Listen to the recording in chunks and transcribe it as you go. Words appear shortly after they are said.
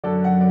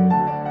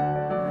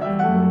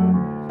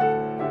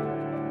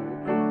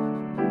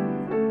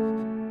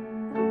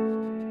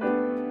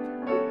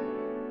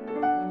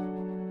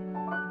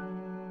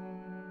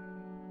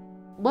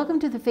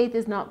welcome to the Faith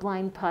is Not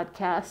Blind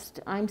podcast.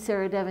 I'm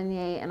Sarah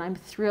Devonier, and I'm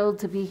thrilled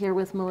to be here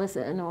with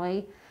Melissa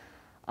Inouye.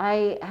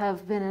 I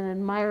have been an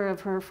admirer of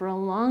her for a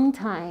long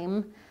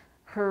time.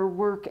 Her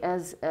work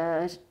as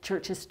a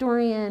church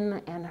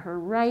historian and her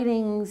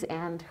writings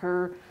and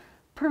her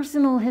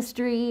personal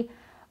history,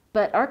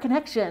 but our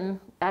connection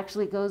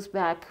actually goes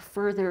back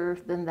further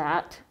than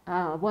that.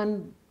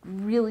 One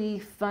really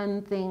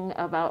fun thing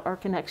about our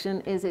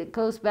connection is it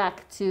goes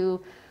back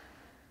to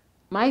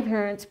my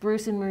parents,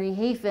 Bruce and Marie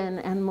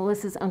Hafen, and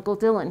Melissa's Uncle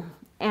Dylan.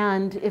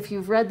 And if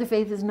you've read the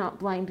Faith is Not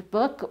Blind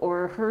book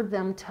or heard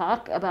them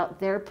talk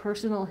about their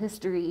personal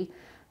history,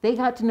 they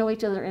got to know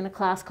each other in a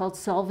class called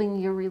Solving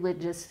Your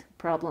Religious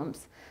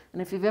Problems.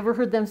 And if you've ever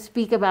heard them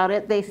speak about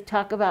it, they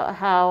talk about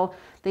how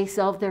they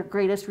solved their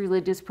greatest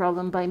religious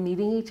problem by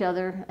meeting each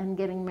other and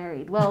getting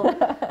married. Well,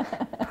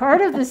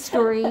 part of the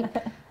story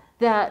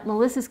that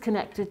Melissa's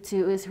connected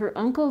to is her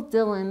Uncle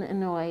Dylan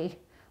Inouye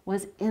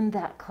was in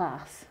that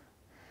class.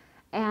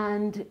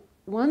 And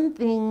one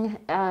thing,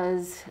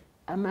 as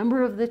a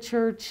member of the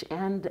church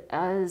and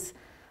as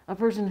a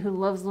person who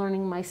loves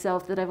learning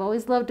myself, that I've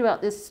always loved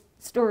about this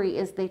story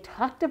is they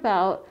talked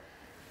about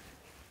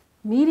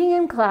meeting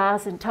in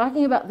class and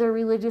talking about their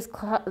religious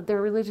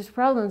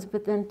problems,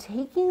 but then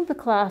taking the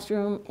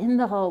classroom in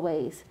the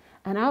hallways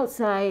and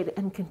outside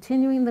and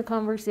continuing the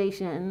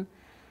conversation.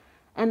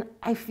 And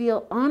I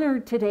feel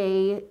honored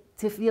today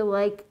to feel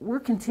like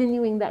we're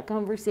continuing that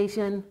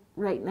conversation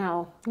right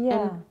now.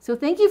 Yeah. And so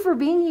thank you for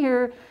being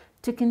here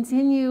to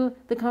continue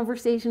the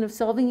conversation of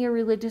solving your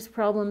religious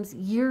problems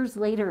years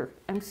later.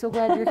 I'm so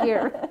glad you're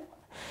here.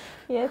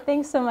 Yeah,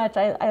 thanks so much.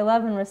 I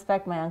love and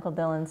respect my Uncle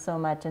Dylan so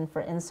much, and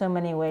in so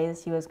many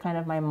ways he was kind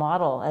of my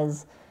model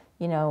as,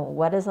 you know,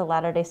 what is a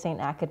Latter-day Saint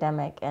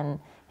academic and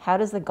how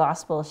does the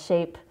gospel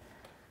shape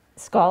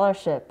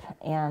scholarship,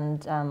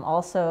 and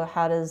also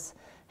how does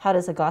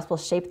the gospel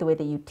shape the way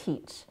that you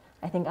teach.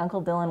 I think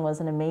Uncle Dylan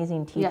was an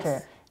amazing teacher.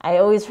 Yes. I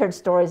always heard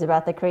stories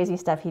about the crazy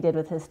stuff he did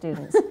with his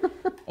students.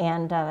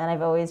 And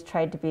I've always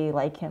tried to be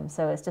like him.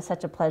 So it's just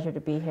such a pleasure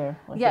to be here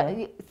with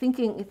you.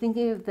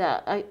 Thinking of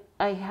that,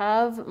 I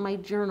have my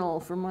journal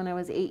from when I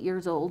was 8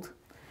 years old,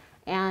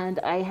 and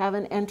I have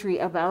an entry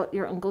about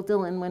your Uncle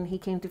Dylan when he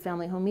came to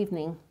Family Home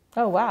Evening.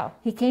 Oh, wow.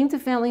 He came to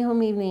Family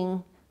Home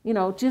Evening, you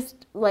know,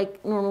 just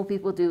like normal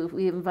people do.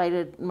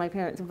 My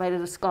parents invited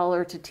a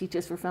scholar to teach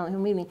us for Family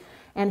Home Evening,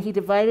 and he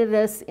divided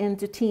us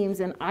into teams,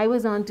 and I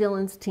was on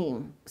Dylan's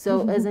team.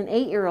 So as an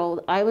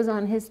 8-year-old, I was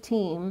on his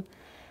team,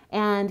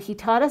 and he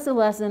taught us a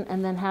lesson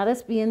and then had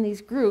us be in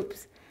these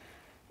groups.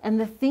 And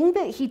the thing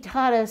that he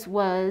taught us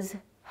was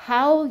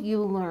how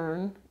you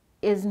learn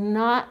is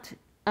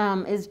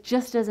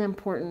just as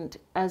important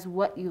as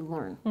what you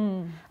learn.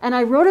 And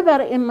I wrote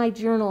about it in my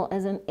journal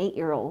as an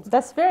 8-year-old.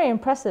 That's very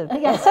impressive.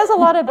 Yeah. It says a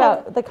lot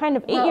about the kind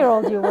of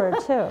 8-year-old you were,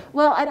 too.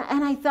 Well,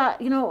 and I thought,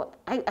 you know,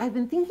 I've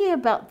been thinking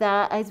about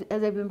that as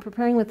I've been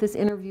preparing with this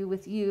interview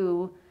with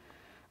you,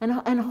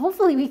 and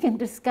hopefully we can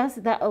discuss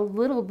that a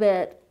little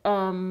bit.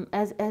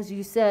 As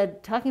you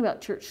said, talking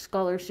about church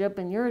scholarship,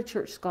 and you're a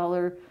church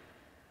scholar,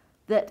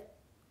 that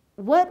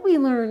what we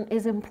learn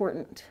is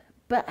important,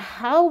 but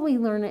how we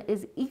learn it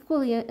is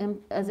equally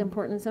as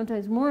important, and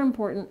sometimes more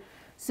important.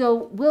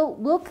 So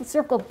we'll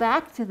circle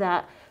back to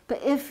that.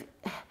 But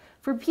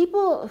for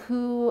people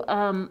who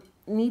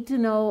need to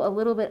know a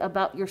little bit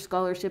about your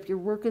scholarship, your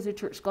work as a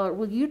church scholar,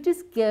 will you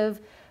just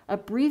give a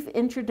brief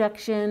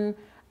introduction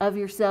of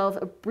yourself,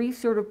 a brief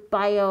sort of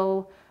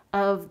bio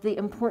of the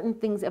important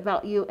things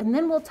about you, and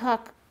then we'll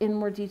talk in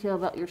more detail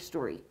about your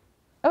story.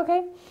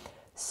 Okay.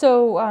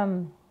 So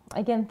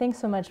again, thanks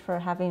so much for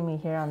having me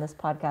here on this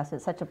podcast.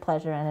 It's such a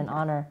pleasure and an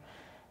honor.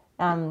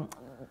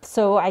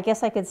 So I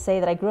guess I could say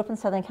that I grew up in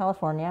Southern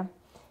California.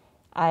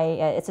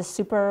 It's a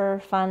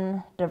super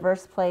fun,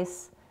 diverse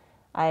place.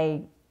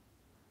 I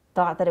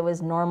thought that it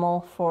was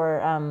normal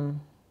for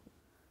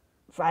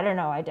I don't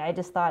know, I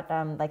just thought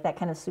like that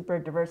kind of super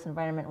diverse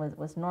environment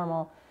was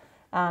normal.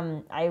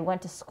 I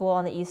went to school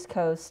on the East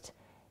Coast,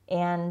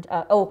 and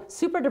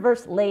super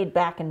diverse,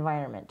 laid-back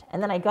environment.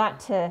 And then I got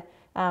to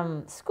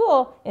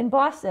school in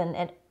Boston,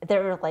 and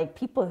there were like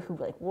people who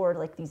like wore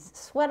like these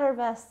sweater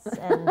vests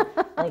and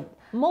like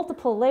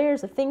multiple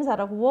layers of things out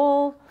of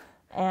wool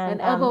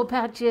and elbow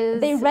patches.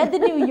 They read the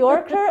New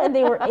Yorker, and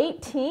they were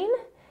 18.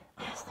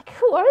 I was like,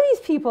 who are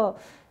these people?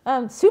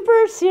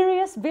 Super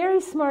serious,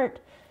 very smart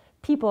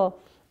people.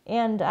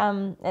 And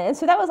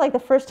so that was like the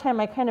first time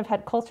I kind of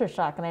had culture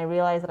shock, and I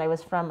realized that I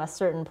was from a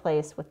certain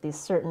place with these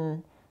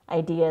certain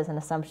ideas and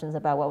assumptions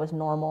about what was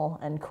normal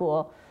and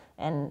cool.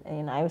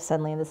 And I was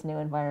suddenly in this new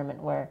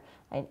environment where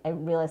I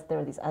realized there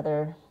were these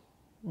other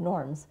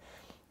norms.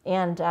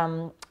 And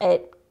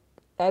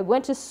I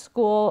went to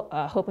school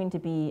hoping to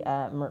be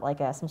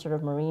some sort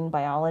of marine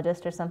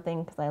biologist or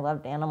something, because I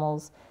loved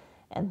animals.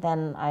 And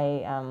then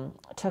I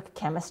took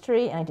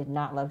chemistry, and I did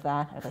not love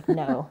that. I was like,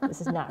 no,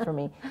 this is not for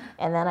me.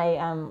 And then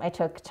I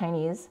took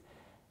Chinese,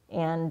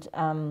 and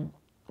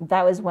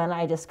that was when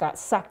I just got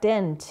sucked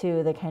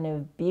into the kind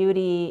of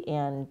beauty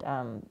and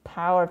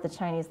power of the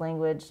Chinese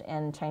language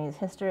and Chinese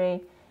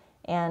history.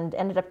 and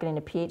ended up getting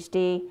a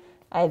PhD.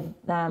 I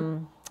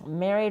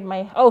married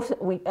my,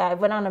 I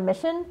went on a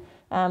mission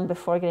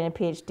before getting a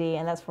PhD,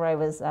 and that's where I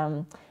was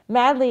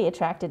madly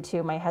attracted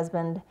to my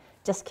husband.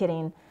 Just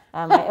kidding.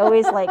 I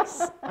always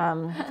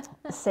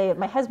say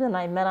my husband and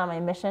I met on my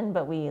mission,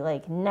 but we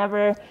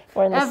never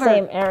were in the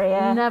same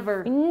area.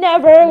 Never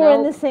were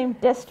in the same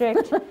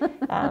district.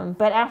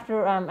 But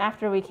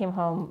after we came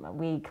home,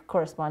 we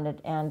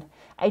corresponded, and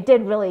I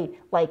did really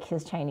like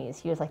his Chinese.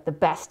 He was the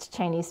best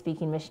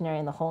Chinese-speaking missionary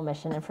in the whole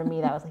mission, and for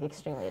me that was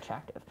extremely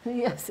attractive.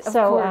 Yes, of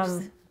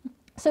course.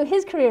 So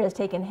his career has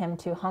taken him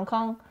to Hong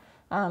Kong,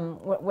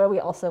 where we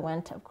also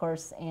went, of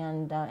course,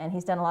 and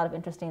he's done a lot of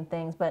interesting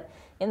things. But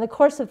in the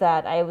course of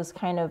that, I was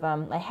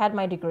I had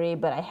my degree,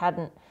 but I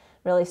hadn't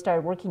really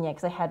started working yet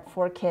because I had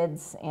 4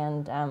 kids,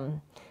 and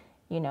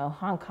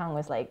Hong Kong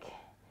was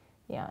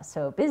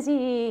so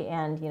busy,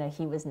 and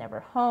he was never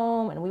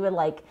home, and we would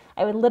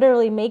I would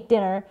literally make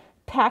dinner,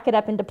 pack it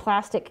up into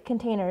plastic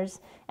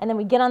containers, and then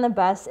we'd get on the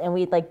bus and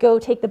we'd go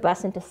take the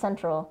bus into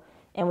Central,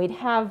 and we'd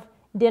have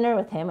dinner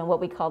with him in what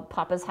we called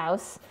Papa's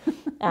house.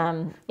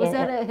 Was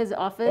that at his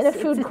office? In a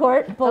food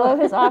court below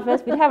his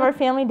office. We'd have our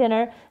family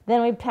dinner,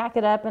 then we'd pack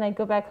it up, and I'd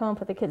go back home,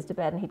 put the kids to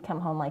bed, and he'd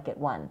come home at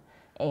 1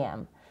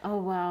 a.m.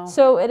 Oh, wow.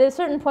 So at a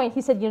certain point,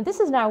 he said,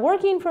 this is not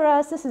working for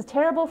us. This is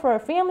terrible for our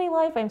family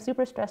life. I'm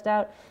super stressed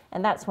out.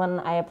 And that's when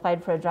I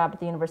applied for a job at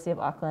the University of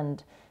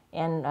Auckland,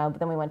 and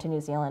then we went to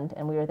New Zealand,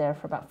 and we were there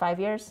for about 5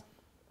 years.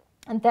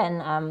 And then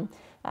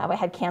I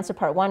had cancer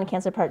part 1,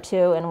 cancer part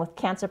 2, and with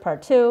cancer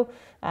part 2,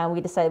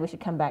 we decided we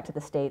should come back to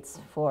the States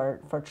for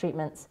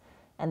treatments,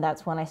 and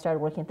that's when I started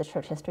working at the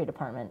church history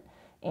department.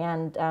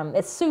 And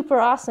it's super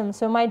awesome.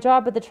 So my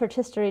job at the church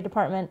history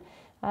department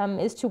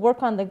is to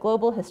work on the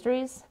global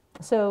histories,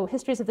 so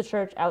histories of the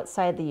church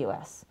outside the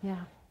U.S. Yeah.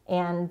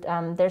 And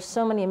there's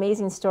so many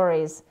amazing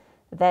stories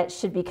that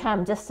should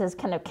become just as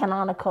kind of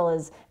canonical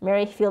as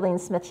Mary Fielding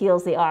Smith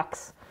heals the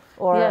ox,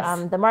 or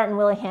yes. The Martin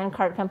Willie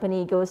Handcart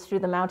Company goes through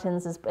the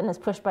mountains and is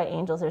pushed by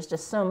angels. There's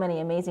just so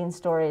many amazing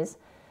stories.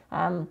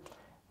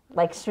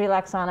 Like Sri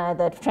Laksana,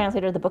 the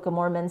translator of the Book of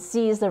Mormon,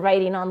 sees the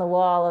writing on the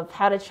wall of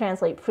how to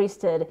translate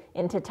priesthood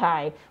into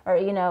Thai, or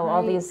right.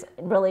 all these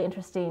really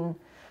interesting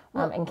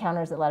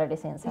encounters that Latter-day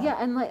Saints have. Yeah,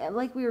 and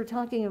like we were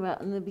talking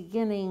about in the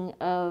beginning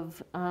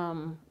of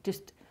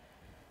just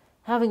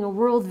having a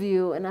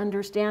worldview and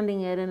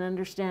understanding it, and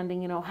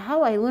understanding,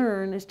 how I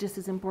learn is just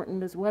as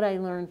important as what I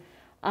learn.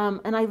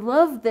 And I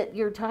love that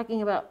you're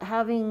talking about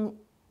having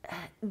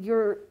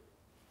your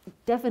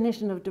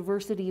definition of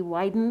diversity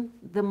widen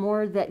the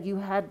more that you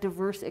had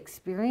diverse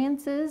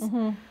experiences.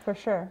 Mm-hmm, for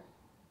sure.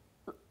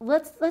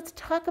 Let's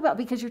talk about,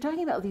 because you're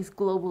talking about these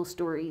global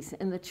stories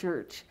in the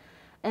church.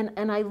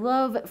 And I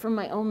love, from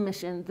my own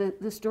mission,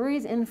 the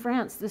stories in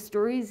France, the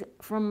stories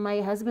from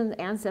my husband's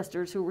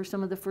ancestors, who were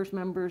some of the first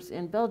members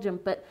in Belgium.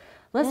 But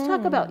let's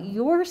talk about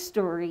your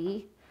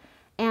story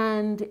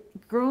and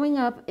growing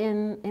up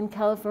in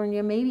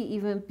California, maybe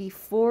even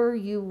before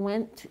you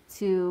went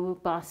to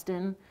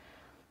Boston.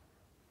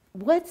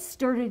 What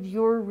started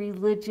your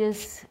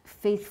religious,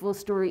 faithful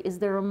story? Is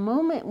there a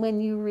moment when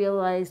you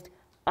realized,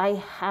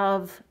 I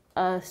have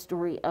a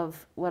story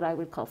of what I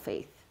would call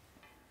faith?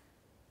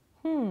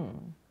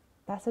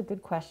 That's a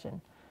good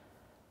question.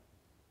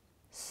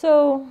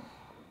 So,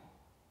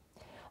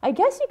 I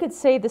guess you could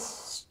say the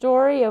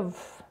story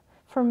of,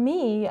 for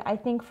me, I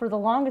think for the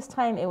longest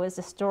time, it was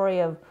a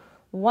story of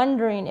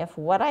wondering if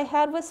what I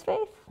had was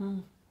faith.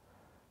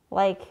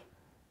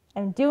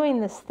 I'm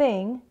doing this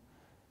thing.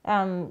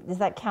 Does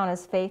that count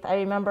as faith? I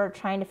remember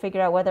trying to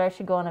figure out whether I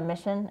should go on a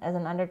mission as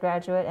an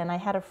undergraduate, and I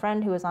had a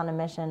friend who was on a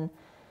mission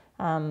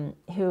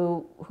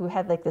who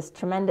had this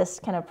tremendous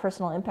kind of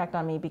personal impact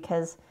on me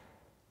because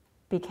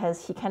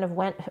he kind of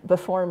went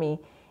before me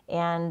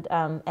and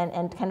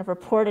kind of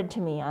reported to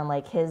me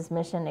on his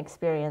mission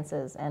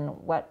experiences and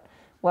what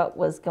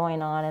was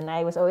going on. And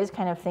I was always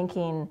kind of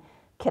thinking,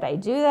 could I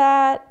do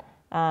that?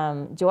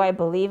 Do I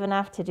believe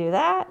enough to do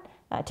that,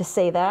 to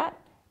say that?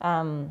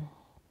 And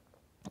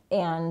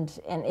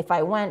if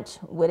I went,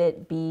 would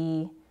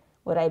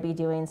I be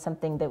doing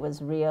something that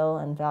was real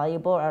and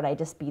valuable, or would I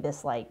just be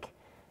this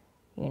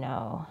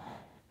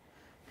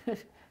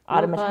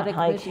automaton,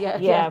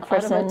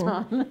 person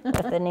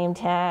with the name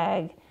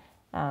tag,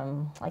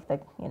 the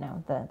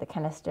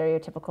kind of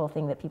stereotypical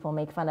thing that people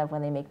make fun of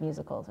when they make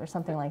musicals or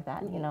something like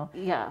that,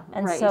 Yeah,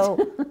 and right. so,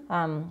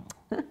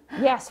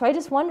 so I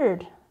just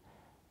wondered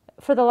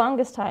for the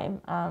longest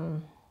time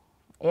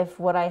if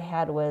what I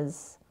had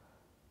was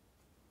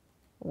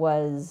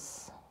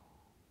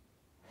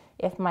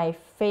if my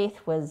faith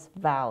was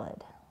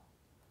valid.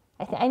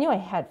 I knew I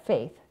had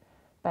faith,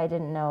 but I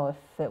didn't know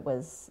if it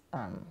was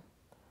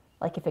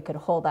if it could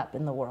hold up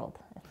in the world.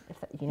 If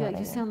you know what I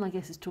mean. Sound like a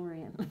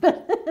historian.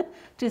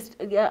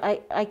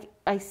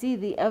 I see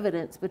the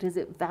evidence, but is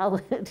it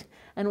valid?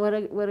 And what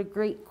a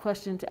great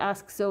question to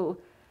ask. So,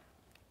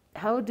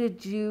 how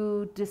did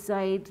you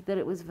decide that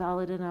it was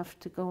valid enough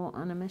to go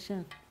on a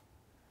mission?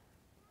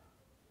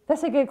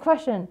 That's a good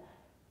question.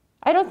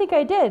 I don't think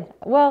I did.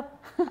 Well,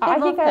 I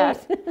love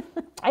that.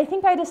 I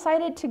think I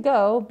decided to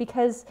go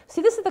because,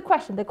 see, this is the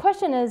question. The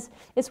question is,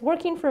 it's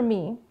working for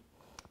me,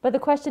 but the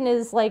question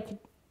is like,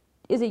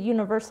 is it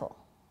universal?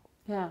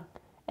 Yeah.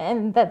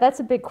 And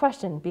that's a big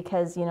question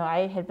because, you know,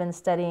 I had been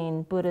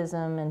studying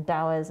Buddhism and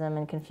Taoism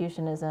and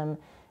Confucianism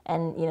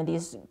and, you know,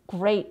 these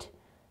great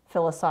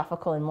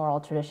philosophical and moral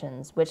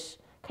traditions, which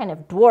kind of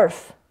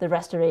dwarf the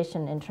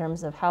Restoration in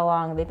terms of how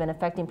long they've been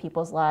affecting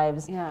people's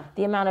lives,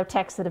 the amount of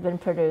texts that have been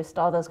produced,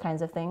 all those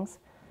kinds of things.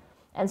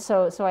 And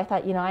so I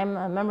thought, you know, I'm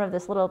a member of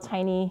this little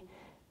tiny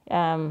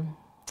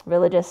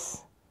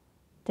religious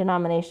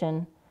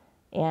denomination,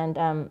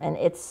 and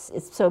it's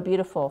so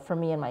beautiful for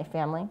me and my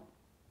family.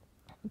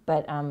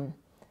 But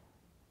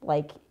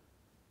like,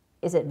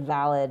 is it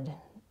valid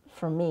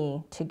for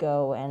me to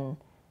go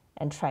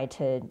and try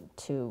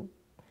to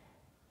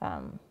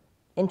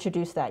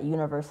introduce that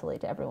universally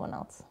to everyone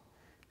else?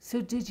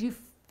 So did you,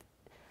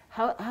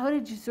 how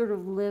did you sort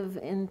of live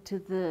into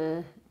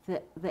the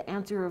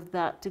answer of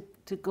that,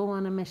 to go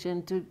on a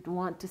mission, to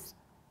want to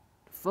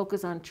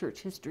focus on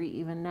church history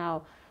even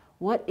now?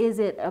 What is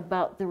it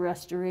about the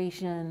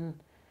Restoration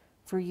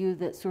for you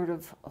that sort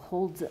of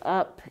holds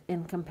up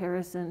in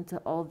comparison to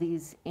all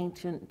these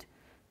ancient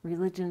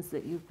religions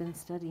that you've been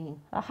studying?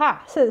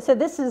 Aha! So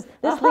this leads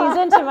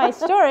into my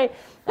story.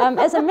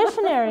 As a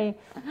missionary,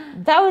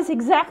 that was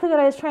exactly what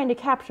I was trying to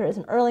capture as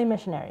an early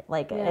missionary,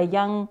 like a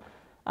young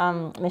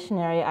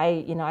missionary.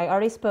 I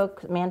already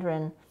spoke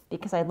Mandarin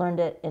because I learned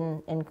it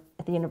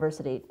at the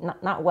university.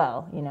 Not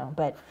well, you know,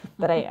 but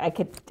I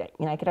could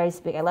already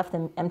speak. I left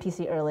the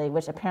MTC early,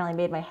 which apparently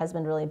made my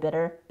husband really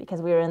bitter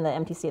because we were in the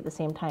MTC at the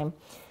same time.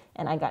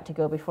 And I got to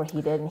go before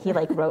he did, and he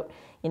like wrote,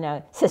 you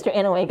know, Sister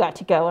Inouye got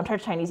to go, and her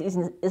Chinese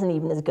isn't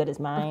even as good as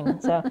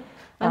mine. So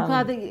I'm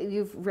glad that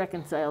you've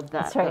reconciled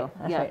that. That's right. Though.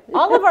 That's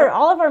right.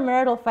 All of our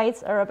marital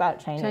fights are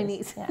about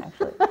Chinese. Yeah,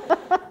 actually.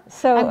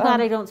 So I'm glad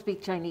I don't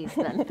speak Chinese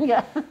then.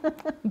 Yeah.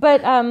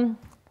 But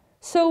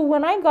so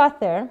when I got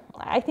there,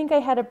 I think I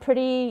had a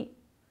pretty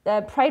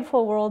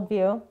prideful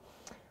worldview,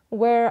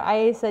 where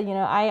I said, you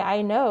know,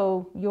 I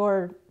know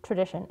your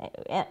tradition,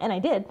 and I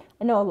did.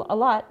 I know a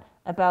lot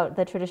about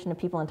the tradition of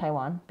people in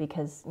Taiwan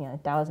because, you know,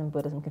 Taoism,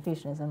 Buddhism,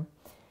 Confucianism.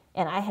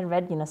 And I had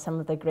read, you know, some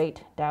of the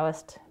great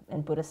Taoist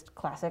and Buddhist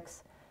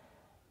classics.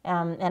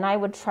 And I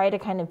would try to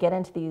kind of get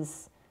into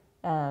these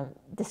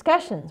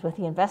discussions with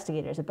the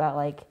investigators about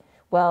like,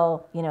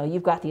 well, you know,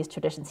 you've got these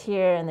traditions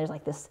here, and there's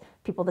like this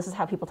is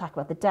how people talk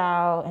about the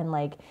Tao, and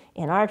like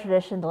in our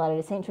tradition, the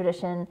Latter-day Saint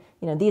tradition,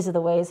 you know, these are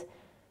the ways.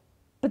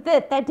 But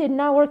that did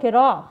not work at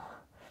all,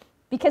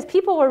 because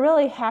people were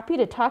really happy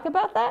to talk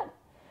about that,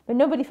 but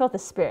nobody felt the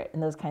spirit in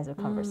those kinds of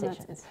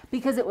conversations.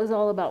 Because it was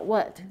all about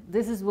what?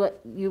 This is what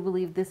you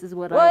believe, this is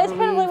what I believe. Well, it's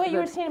kind of like what you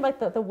were saying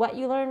about the what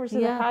you learn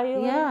versus the how you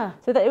learn. Yeah.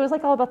 So that it was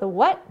like all about the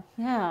what?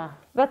 Yeah.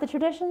 About the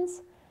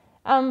traditions.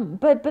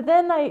 But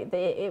then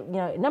you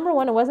know, number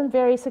one, it wasn't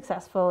very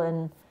successful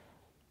in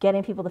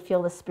getting people to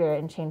feel the spirit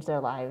and change their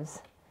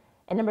lives.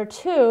 And number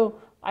two,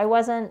 I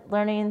wasn't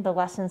learning the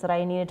lessons that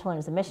I needed to learn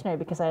as a missionary,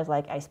 because I was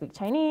like, I speak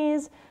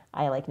Chinese,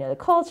 I like know the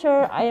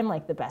culture, I am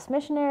like the best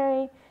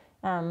missionary.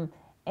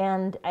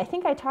 And I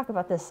think I talk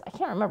about this, I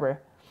can't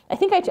remember. I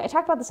think I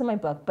talked about this in my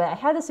book, but I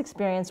had this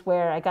experience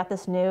where I got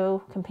this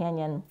new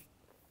companion.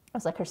 I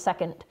was like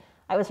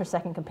I was her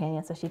second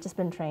companion, so she'd just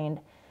been trained.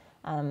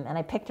 And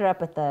I picked her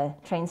up at the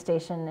train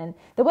station. And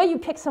the way you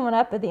pick someone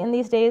up at the end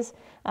these days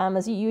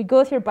is you would go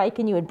with your bike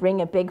and you would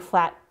bring a big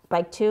flat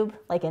bike tube,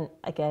 like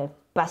a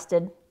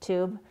busted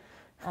tube.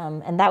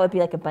 And that would be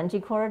like a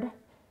bungee cord.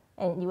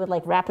 And you would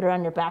like wrap it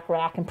around your back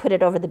rack and put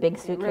it over the big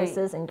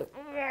suitcases and go,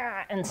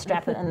 and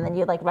strap it. And then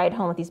you'd like ride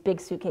home with these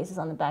big suitcases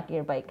on the back of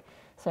your bike.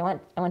 So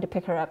I went to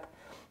pick her up.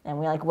 And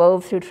we like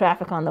wove through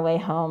traffic on the way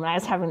home, and I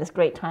was having this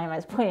great time. I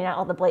was pointing out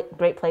all the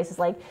great places,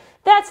 like,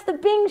 that's the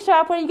Bing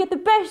shop where you get the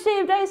best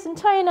shaved ice in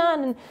China,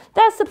 and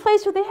that's the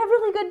place where they have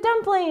really good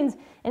dumplings.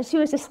 And she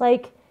was just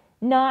like,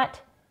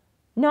 not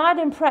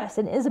impressed.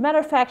 And as a matter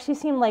of fact, she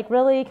seemed like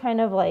really kind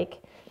of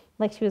like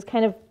she was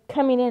kind of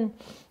coming in.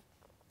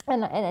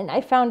 And I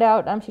found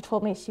out, she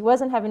told me she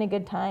wasn't having a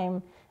good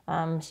time.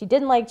 She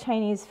didn't like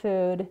Chinese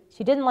food.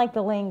 She didn't like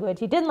the language.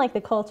 She didn't like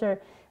the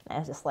culture. And I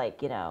was just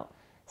like, you know,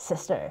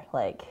 sister,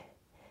 like,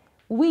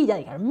 we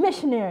like are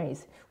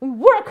missionaries. We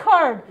work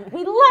hard.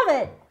 We love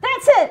it.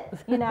 That's it.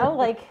 You know,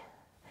 like,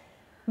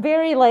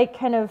 very like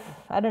kind of,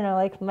 I don't know,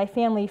 like my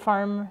family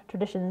farm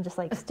tradition, just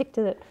like stick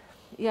to it.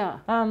 Yeah.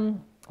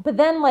 But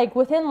then like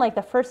within like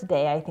the first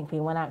day, I think we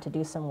went out to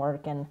do some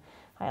work, and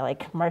I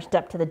like marched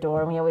up to the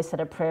door, and we always said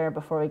a prayer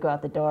before we go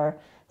out the door.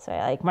 So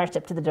I like marched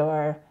up to the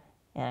door,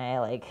 and I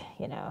like,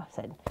 you know,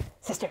 said,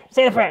 sister,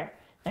 say the prayer.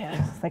 And I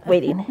was like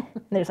waiting,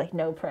 and there's like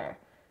no prayer.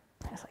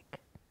 I was like,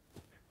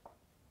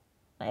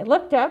 I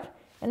looked up,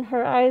 and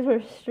her eyes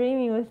were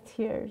streaming with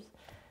tears.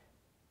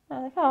 I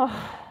was like,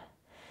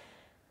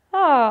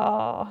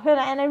 oh.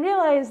 And I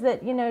realized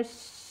that, you know,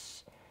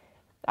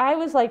 I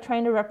was like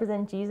trying to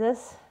represent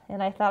Jesus,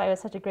 and I thought I was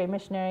such a great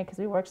missionary because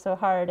we worked so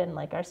hard, and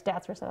like our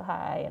stats were so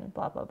high, and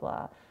blah, blah,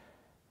 blah.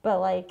 But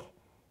like,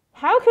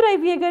 how could I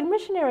be a good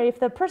missionary if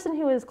the person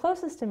who was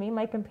closest to me,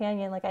 my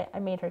companion, like I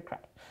made her cry?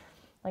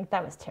 Like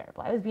that was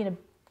terrible. I was being a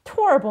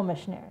horrible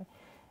missionary.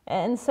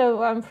 And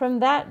so from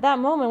that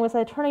moment was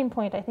a turning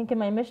point, I think, in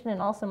my mission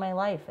and also my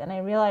life. And I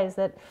realized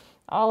that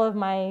all of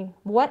my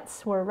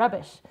whats were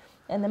rubbish.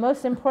 And the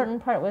most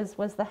important part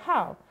was the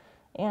how.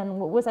 And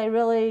was I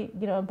really,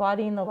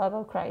 embodying the love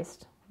of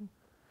Christ?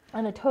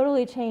 And it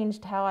totally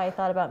changed how I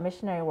thought about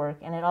missionary work.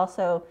 And it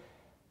also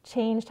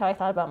changed how I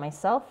thought about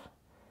myself.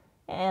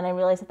 And I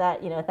realized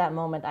that, at that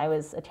moment, I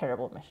was a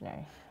terrible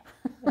missionary.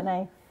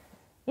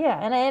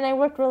 And I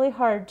worked really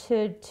hard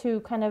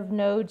to kind of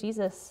know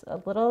Jesus a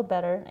little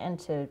better and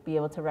to be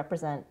able to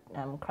represent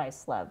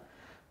Christ's love.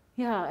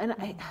 Yeah,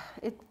 and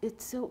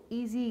it's so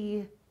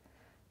easy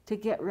to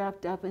get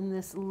wrapped up in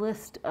this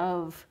list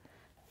of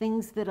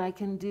things that I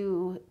can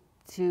do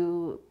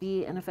to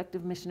be an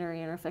effective missionary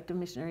and an effective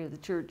missionary of the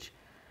church,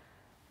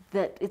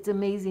 that it's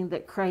amazing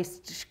that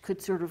Christ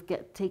could sort of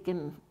get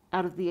taken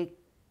out of the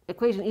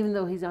equation, even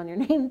though he's on your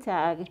name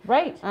tag.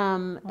 Right.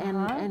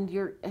 And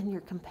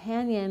your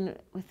companion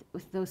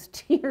with those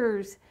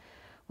tears,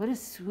 what a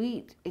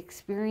sweet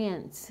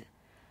experience.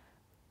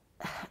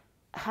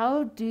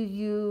 How do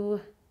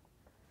you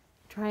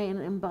try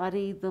and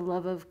embody the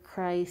love of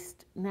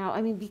Christ now?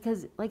 I mean,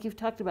 because like you've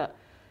talked about,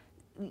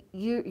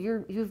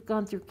 you've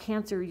gone through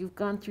cancer, you've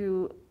gone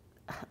through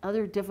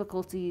other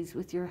difficulties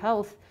with your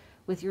health,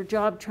 with your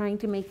job, trying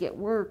to make it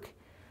work.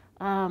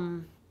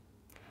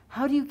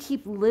 How do you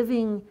keep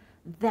living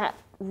that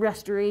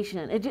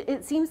restoration?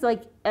 It seems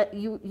like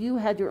you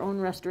had your own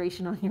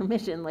restoration on your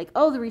mission. Like,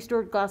 the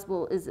restored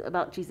gospel is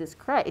about Jesus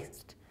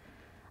Christ,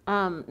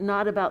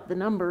 not about the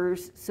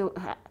numbers. So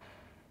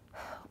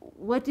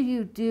what do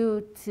you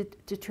do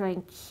to try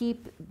and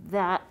keep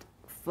that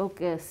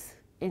focus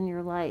in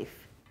your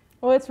life?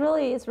 Well, it's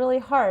really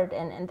hard,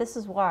 and this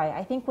is why.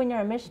 I think when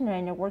you're a missionary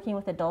and you're working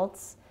with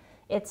adults,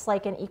 it's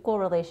like an equal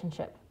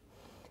relationship.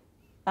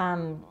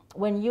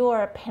 When you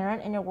are a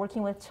parent and you're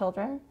working with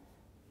children,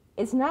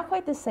 it's not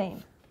quite the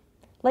same.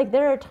 Like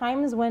there are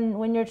times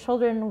when your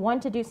children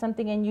want to do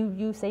something and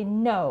you say,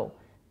 no,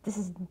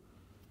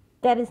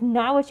 that is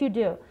not what you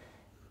do.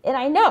 And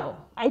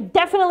I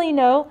definitely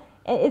know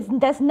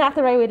that's not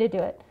the right way to do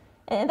it.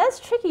 And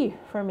that's tricky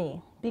for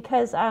me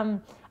because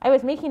I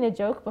was making a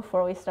joke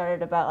before we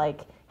started about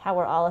like how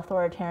we're all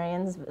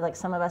authoritarians. Like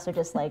some of us are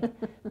just like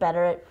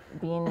better at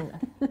being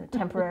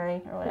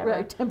temporary or whatever.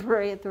 Right,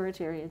 temporary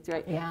authoritarians,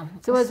 right. Yeah.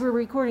 So as we're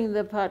recording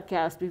the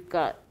podcast, we've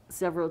got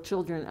several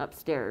children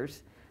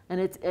upstairs.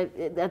 And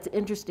that's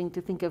interesting to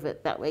think of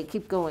it that way.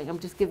 Keep going. I'm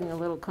just giving a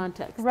little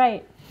context.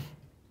 Right.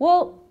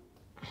 Well,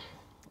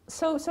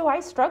 so I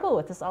struggle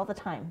with this all the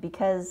time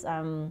because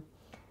I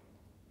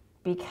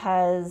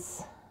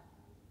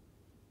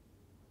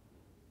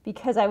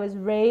was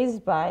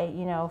raised by,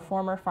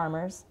 former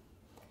farmers,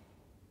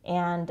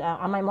 and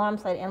on my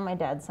mom's side and my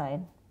dad's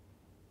side.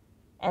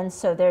 And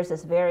so there's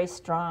this very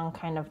strong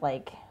kind of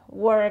like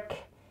work,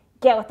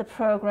 get with the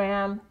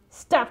program,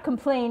 stop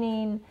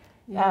complaining,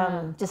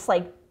 just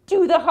like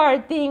do the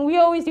hard thing. We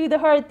always do the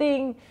hard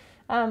thing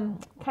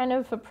kind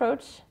of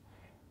approach.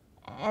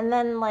 And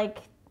then like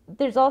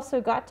there's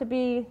also got to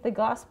be the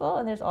gospel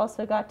and there's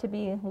also got to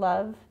be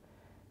love.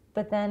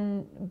 But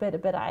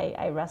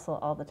I wrestle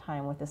all the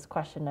time with this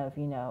question of,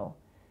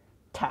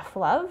 tough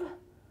love,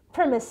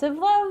 permissive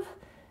love,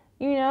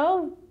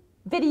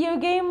 video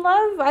game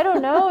love. I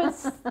don't know.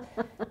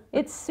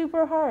 It's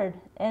super hard.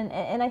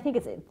 And I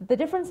think the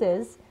difference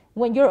is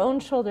when your own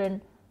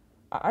children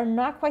are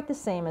not quite the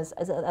same as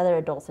other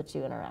adults that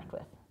you interact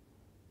with.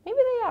 Maybe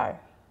they are.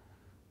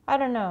 I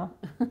don't know.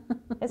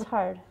 It's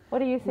hard. What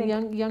do you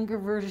think? Younger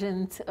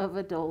versions of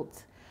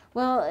adults.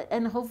 Well,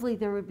 and hopefully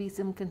there would be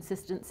some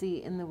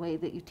consistency in the way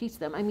that you teach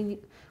them. I mean,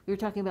 we were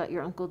talking about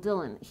your Uncle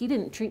Dylan. He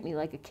didn't treat me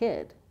like a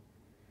kid.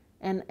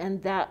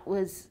 And that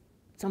was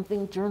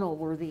something journal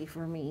worthy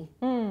for me.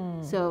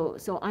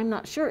 So I'm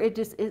not sure.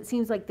 It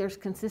seems like there's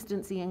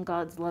consistency in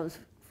God's love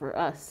for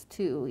us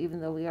too,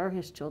 even though we are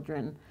his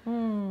children.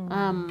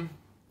 I'm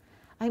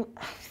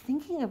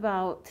thinking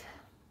about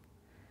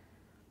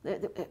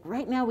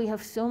right now we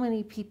have so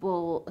many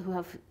people who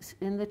have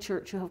in the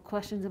church who have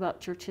questions about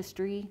church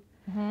history.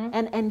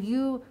 And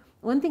you,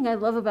 one thing I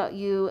love about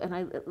you, and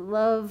I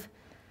love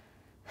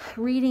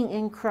reading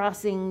in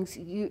Crossings,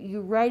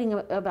 you writing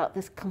about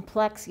this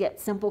complex yet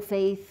simple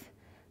faith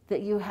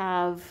that you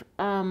have.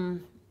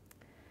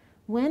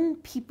 When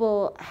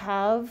people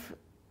have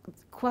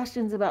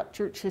questions about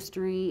church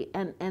history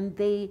and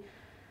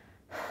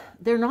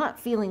they're not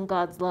feeling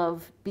God's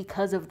love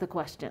because of the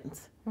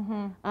questions.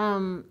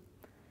 I'm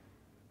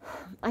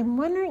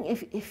wondering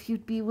if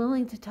you'd be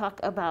willing to talk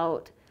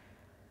about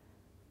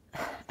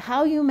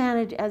how you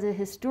manage as a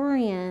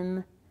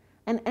historian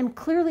and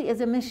clearly as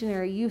a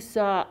missionary you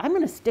saw, I'm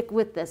going to stick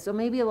with this. So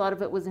maybe a lot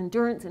of it was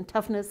endurance and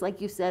toughness, like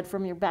you said,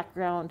 from your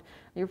background,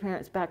 your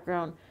parents'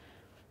 background.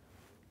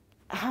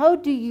 How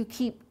do you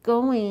keep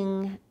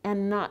going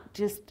and not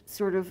just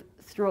sort of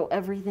throw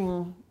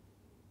everything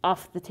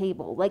off the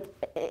table? Like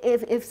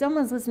if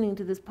someone's listening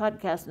to this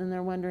podcast and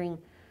they're wondering,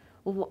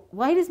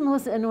 why does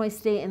Melissa Inouye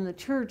stay in the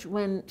church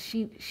when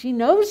she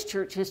knows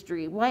church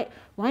history? Why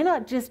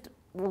not just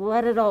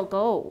let it all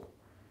go?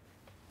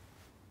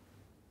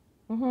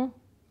 Mm-hmm.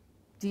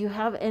 Do you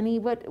have any,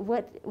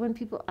 when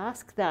people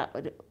ask that,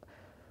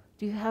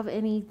 do you have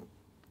any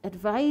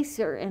advice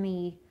or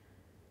any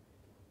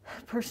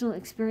personal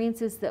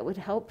experiences that would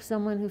help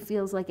someone who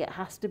feels like it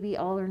has to be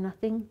all or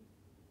nothing?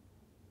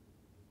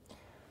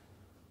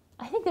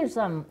 I think there's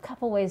a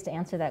couple ways to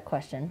answer that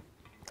question.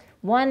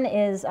 One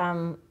is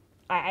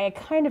I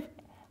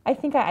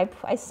think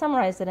I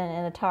summarized it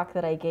in a talk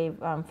that I gave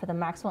for the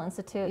Maxwell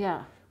Institute,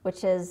 Yeah.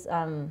 which is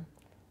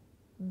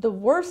the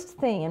worst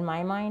thing in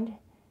my mind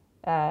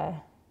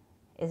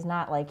is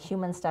not like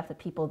human stuff that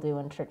people do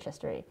in church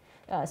history.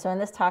 So in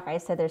this talk, I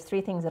said there's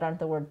three things that aren't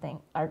the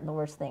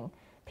worst thing.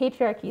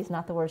 Patriarchy is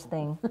not the worst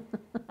thing.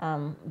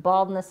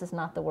 Baldness is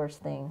not the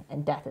worst thing,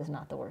 and death is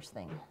not the worst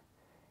thing.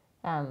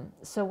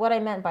 So what I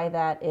meant by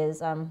that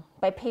is,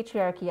 by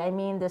patriarchy, I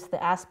mean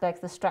the aspects,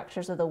 the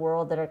structures of the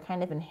world that are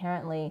kind of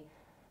inherently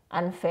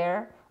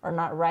unfair or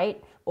not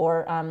right,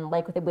 or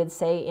like what they would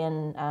say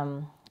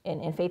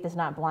in Faith is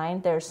Not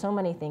Blind. There are so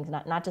many things,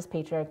 not just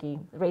patriarchy,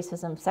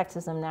 racism,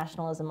 sexism,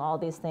 nationalism, all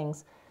these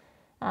things,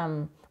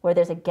 where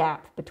there's a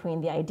gap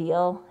between the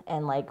ideal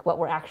and like what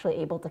we're actually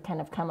able to kind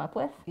of come up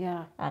with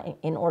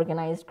in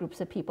organized groups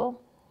of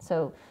people.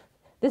 So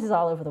this is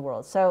all over the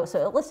world. So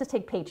let's just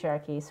take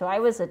patriarchy. So I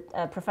was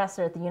a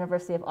professor at the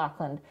University of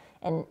Auckland,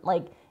 and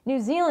like New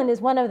Zealand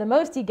is one of the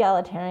most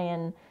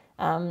egalitarian,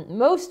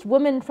 most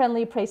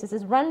women-friendly places.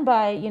 It's run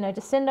by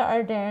Jacinda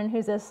Ardern,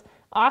 who's this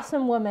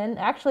awesome woman,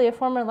 actually a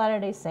former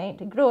Latter-day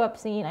Saint, grew up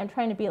singing "I'm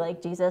trying to be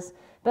like Jesus,"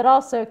 but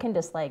also can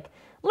just like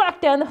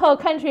lock down the whole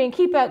country and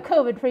keep out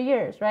COVID for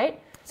years,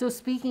 right? So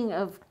speaking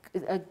of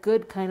a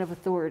good kind of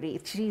authority,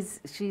 she's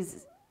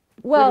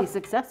pretty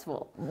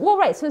successful. Well,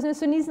 right. So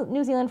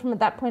New Zealand, from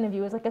that point of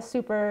view, is like a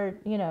super,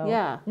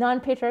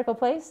 non-patriarchal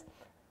place.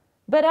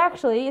 But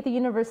actually, at the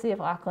University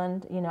of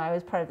Auckland, I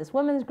was part of this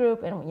women's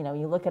group, and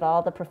you look at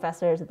all the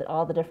professors at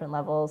all the different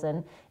levels,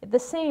 and the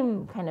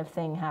same kind of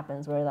thing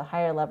happens, where the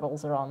higher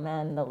levels are all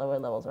men, the lower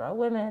levels are all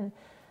women,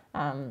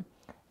 and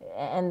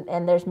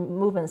there's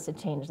movements to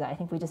change that. I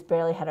think we just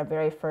barely had our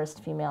very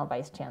first female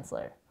vice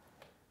chancellor.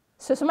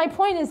 So my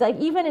point is, like,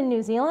 even in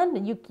New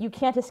Zealand, you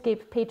can't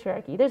escape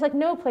patriarchy. There's like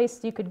no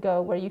place you could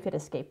go where you could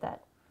escape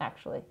that,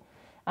 actually.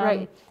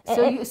 Right.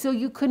 So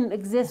you couldn't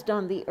exist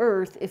on the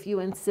earth if you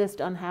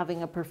insist on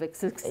having a perfect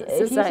society.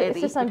 If you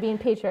insist on being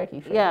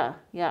patriarchy free. Yeah.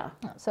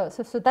 So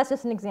that's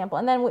just an example.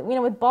 And then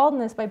with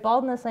baldness, by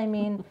baldness I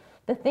mean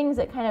the things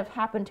that kind of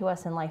happen to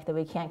us in life that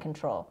we can't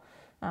control.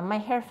 My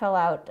hair fell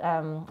out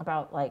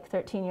about like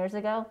 13 years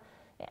ago.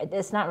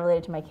 It's not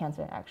related to my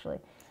cancer, actually.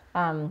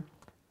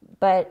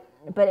 But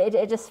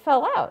it just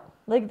fell out.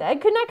 Like, I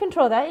could not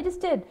control that. It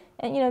just did.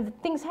 And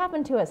things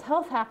happen to us.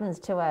 Health happens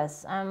to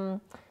us.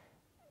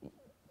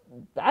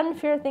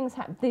 Unfair things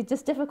happen.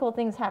 Just difficult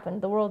things happen.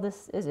 The world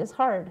is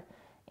hard,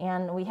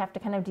 and we have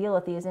to kind of deal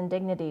with these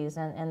indignities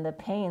and the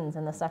pains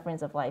and the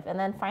sufferings of life. And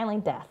then finally,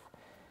 death.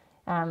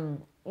 As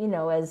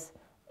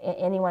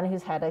anyone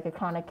who's had like a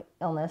chronic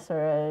illness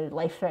or a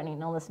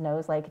life-threatening illness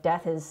knows, like,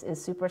 death is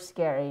super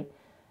scary,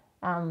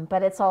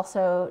 but it's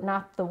also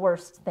not the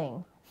worst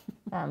thing.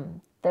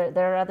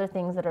 There are other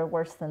things that are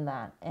worse than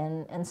that,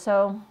 and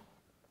so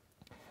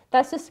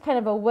that's just kind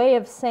of a way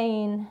of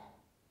saying,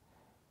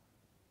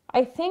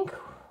 I think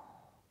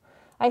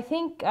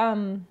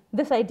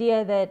this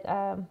idea that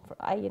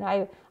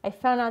I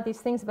found out these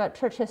things about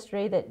church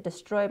history that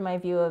destroyed my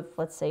view of,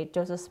 let's say,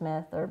 Joseph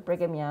Smith or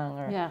Brigham Young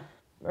or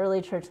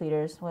early church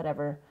leaders,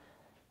 whatever.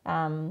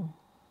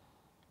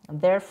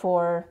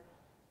 Therefore,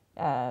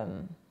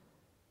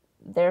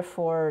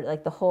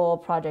 like, the whole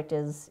project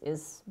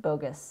is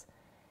bogus.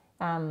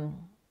 I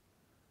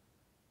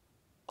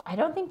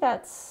don't think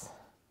that's.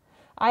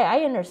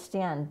 I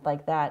understand,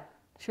 like, that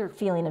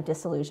feeling of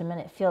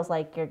disillusionment. It feels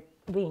like you're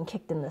being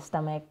kicked in the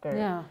stomach,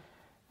 or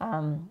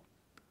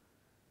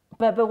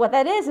but what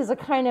that is a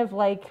kind of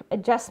like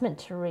adjustment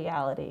to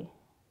reality,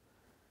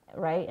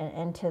 right?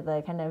 And to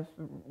the kind of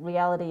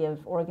reality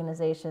of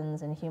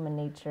organizations and human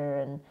nature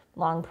and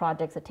long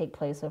projects that take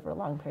place over a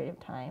long period of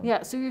time.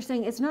 Yeah. So you're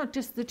saying it's not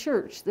just the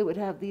church that would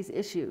have these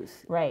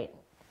issues, right?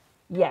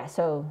 Yeah.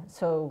 So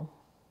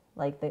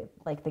like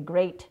the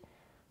great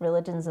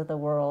religions of the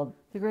world,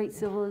 the great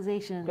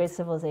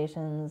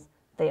civilizations.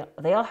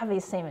 They all have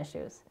these same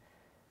issues.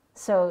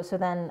 So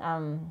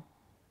then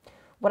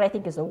what I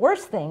think is the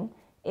worst thing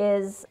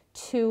is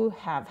to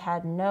have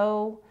had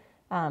no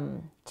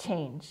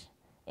change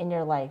in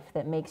your life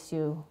that makes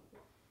you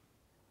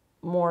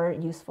more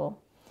useful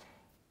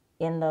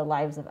in the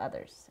lives of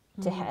others,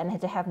 and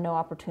to have no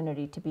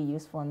opportunity to be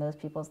useful in those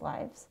people's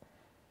lives.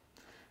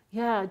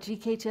 Yeah,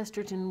 G.K.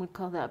 Chesterton would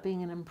call that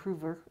being an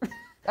improver.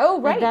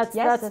 Oh, right. That's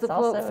the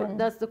quote. Also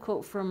that's the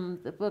quote from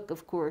the book,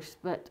 of course.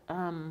 But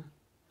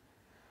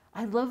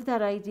I love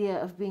that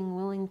idea of being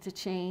willing to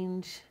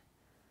change.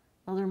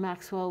 Elder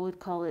Maxwell would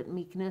call it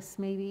meekness,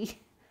 maybe.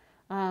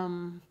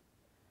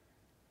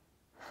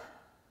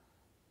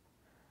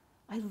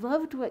 I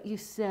loved what you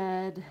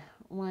said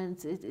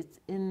once. It's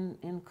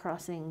in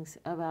Crossings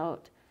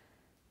about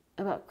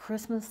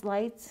Christmas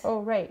lights.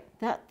 Oh, right.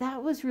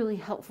 That was really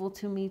helpful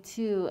to me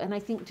too. And I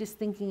think just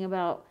thinking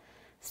about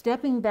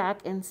stepping back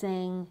and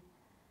saying,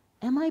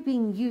 am I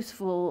being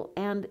useful?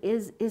 And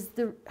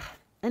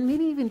and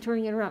maybe even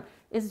turning it around,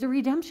 is the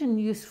redemption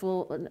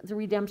useful, the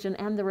redemption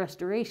and the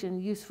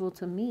restoration useful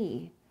to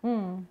me?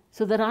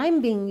 So that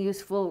I'm being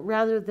useful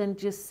rather than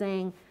just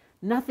saying,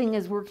 nothing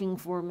is working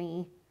for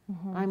me,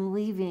 I'm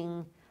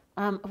leaving.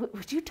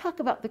 Would you talk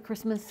about the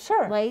Christmas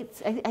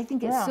lights? I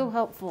think it's so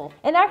helpful.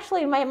 And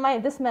actually,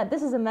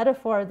 this is a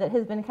metaphor that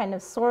has been kind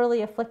of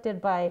sorely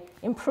afflicted by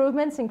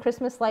improvements in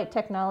Christmas light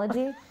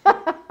technology.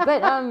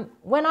 But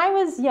when I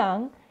was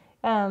young,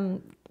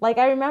 like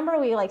I remember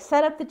we like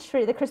set up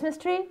the Christmas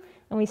tree,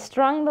 and we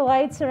strung the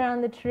lights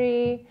around the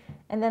tree,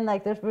 and then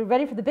like we're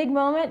ready for the big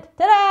moment.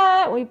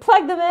 Ta-da! We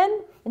plugged them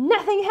in, and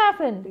nothing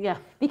happened. Yeah.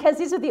 Because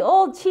these are the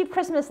old cheap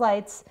Christmas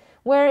lights,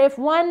 where if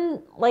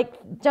one like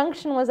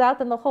junction was out,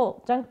 then the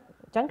whole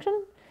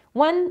junction,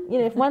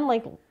 if one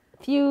like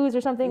fuse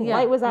or something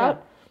light was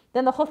out,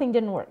 then the whole thing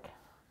didn't work.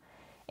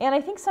 And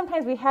I think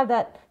sometimes we have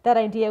that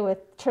idea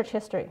with church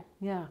history.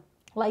 Yeah.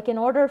 Like in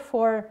order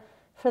for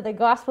the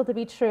gospel to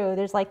be true,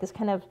 there's like this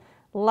kind of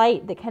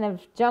light that kind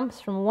of jumps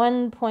from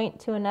one point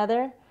to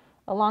another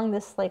along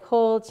this like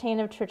whole chain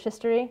of church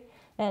history,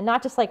 and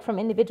not just like from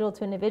individual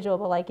to individual,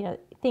 but like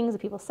things that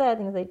people said,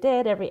 things they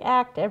did, every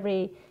act,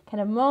 every kind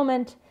of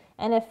moment.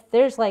 And if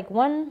there's like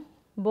one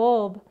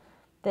bulb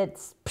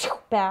that's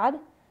bad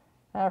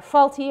or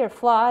faulty or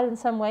flawed in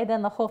some way,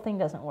 then the whole thing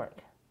doesn't work.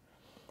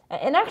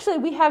 And actually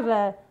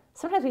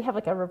sometimes we have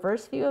like a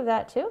reverse view of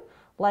that too.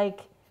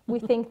 Like we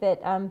think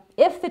that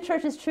if the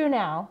church is true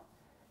now,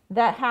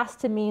 that has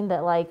to mean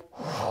that like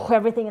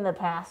everything in the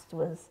past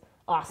was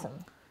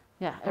awesome.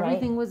 Yeah,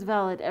 everything was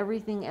valid.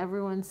 Everything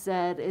everyone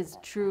said is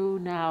true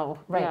now.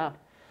 Right. Yeah.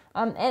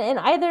 And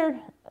either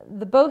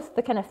both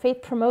the kind of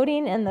faith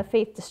promoting and the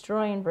faith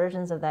destroying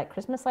versions of that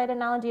Christmas light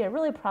analogy are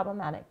really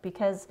problematic,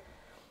 because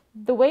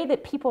the way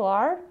that people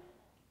are,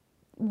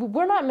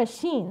 we're not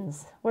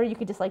machines where you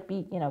could just like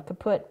be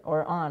kaput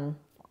or on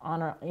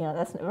or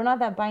we're not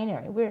that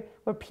binary.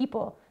 We're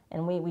people,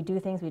 and we do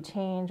things, we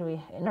change,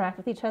 we interact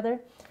with each other.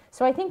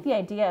 So I think the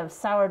idea of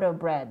sourdough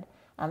bread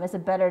is a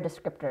better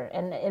descriptor.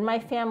 And in my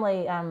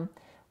family,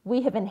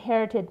 we have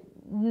inherited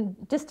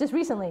just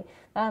recently.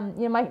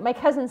 My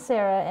cousin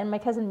Sarah and my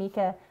cousin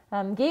Mika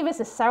gave us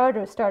a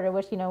sourdough starter,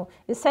 which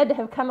is said to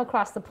have come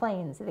across the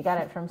plains. They got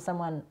it from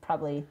someone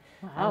probably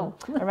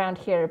around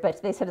here,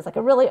 but they said it's like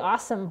a really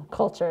awesome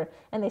culture.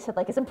 And they said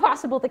like it's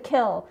impossible to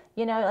kill.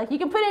 Like you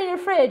can put it in your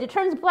fridge, it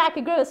turns black,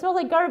 it grows, it smells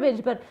like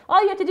garbage, but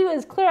all you have to do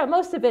is clear out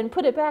most of it and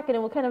put it back, and it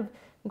will kind of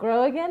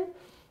grow again,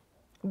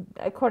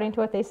 according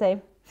to what they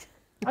say.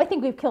 I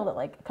think we've killed it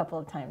like a couple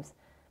of times,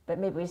 but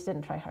maybe we just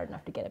didn't try hard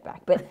enough to get it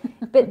back. But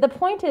the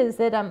point is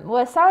that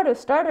what a sourdough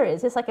starter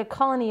is, it's like a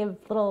colony of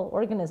little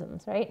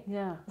organisms, right?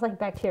 Yeah. It's like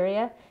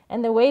bacteria,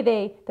 and the way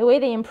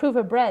they improve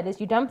a bread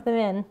is you dump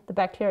the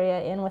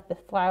bacteria in with the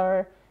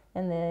flour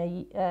and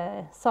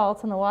the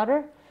salt and the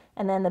water,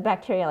 and then the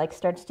bacteria like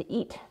starts to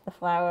eat the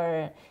flour,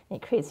 and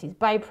it creates these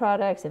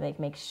byproducts, and they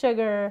make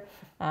sugar,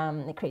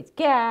 it creates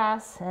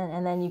gas,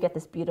 and then you get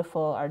this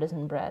beautiful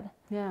artisan bread.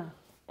 Yeah.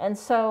 And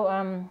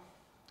so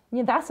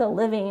that's a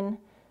living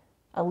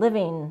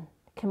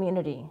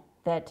community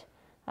that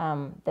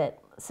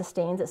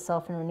sustains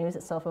itself and renews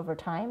itself over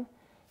time.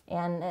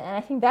 And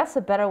I think that's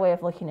a better way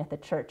of looking at the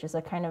church, as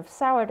a kind of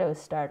sourdough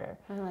starter.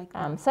 I like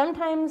that.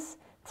 Sometimes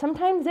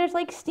there's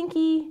like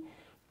stinky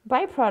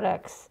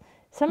byproducts.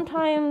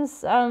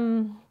 Sometimes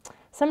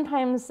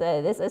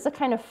it's a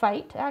kind of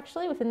fight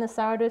actually within the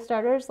sourdough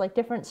starters. Like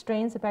different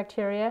strains of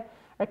bacteria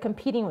are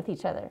competing with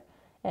each other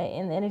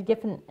in a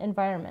given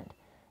environment.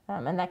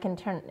 And that can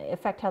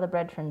affect how the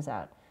bread turns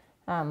out.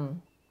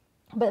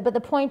 But the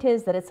point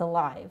is that it's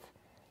alive,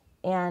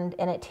 and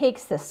it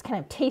takes this kind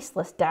of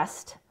tasteless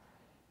dust,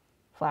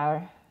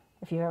 flour,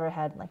 if you've ever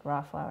had like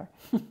raw flour,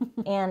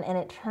 and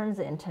it turns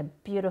it into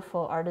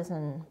beautiful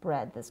artisan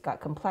bread that's got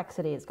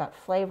complexity, it's got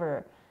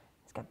flavor,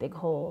 it's got big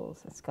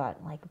holes, it's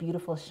got like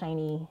beautiful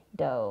shiny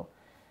dough,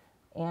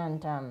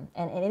 and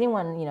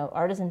anyone,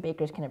 artisan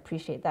bakers can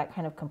appreciate that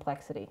kind of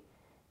complexity.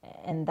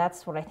 And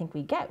that's what I think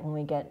we get when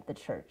we get the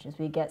church, is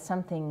we get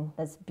something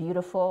that's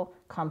beautiful,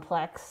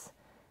 complex,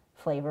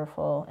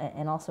 flavorful,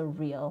 and also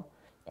real,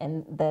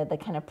 and the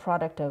kind of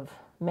product of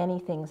many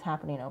things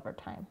happening over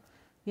time.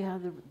 Yeah,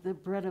 the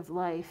bread of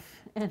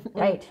life. And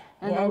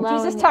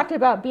Jesus talked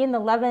about being the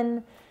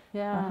leaven,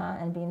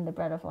 and being the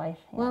bread of life.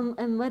 Yeah. Well,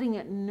 and letting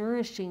it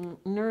nourish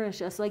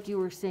us, like you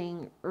were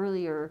saying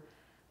earlier.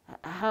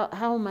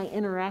 How am I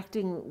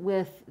interacting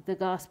with the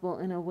gospel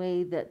in a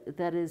way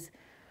that is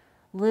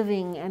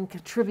living and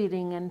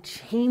contributing and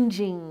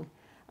changing,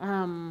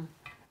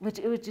 which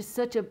it was just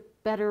such a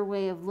better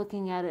way of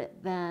looking at it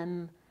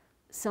than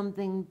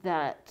something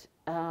that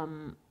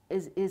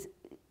is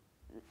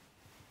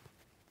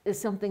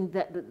something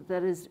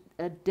that is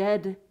a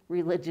dead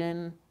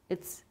religion.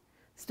 It's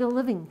still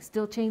living,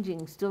 still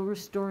changing, still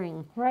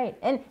restoring. Right,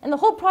 and the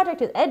whole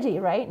project is edgy,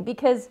 right?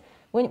 Because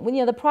when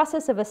the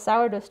process of a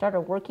sourdough starter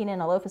working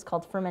in a loaf is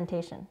called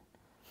fermentation.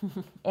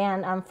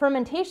 And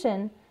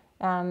fermentation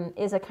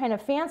is a kind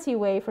of fancy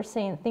way for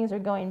saying things are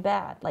going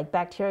bad, like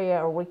bacteria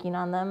are working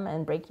on them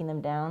and breaking them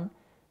down.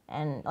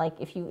 And like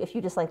if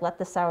you just like let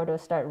the sourdough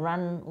start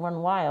run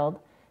wild,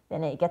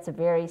 then it gets a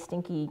very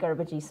stinky,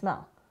 garbagey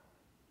smell.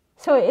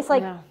 So it's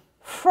like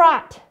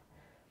fraught,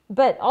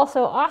 but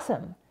also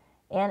awesome,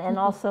 and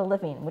also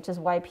living, which is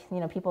why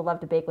people love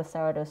to bake with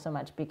sourdough so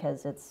much,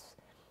 because it's,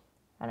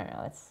 I don't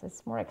know,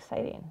 it's more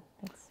exciting.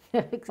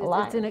 It's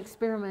alive. It's an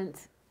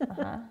experiment.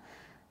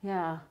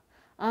 Yeah.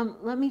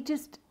 Let me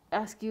just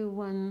ask you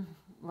one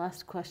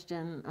last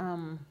question.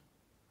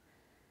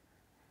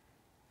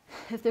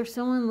 If there's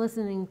someone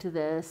listening to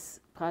this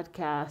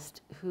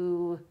podcast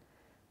who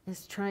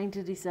is trying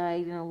to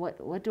decide,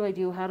 what do I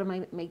do? How do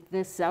I make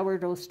this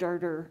sourdough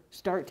starter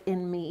start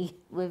in me,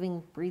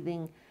 living,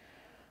 breathing?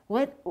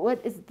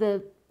 What is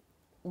the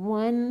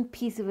one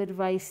piece of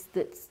advice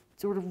that's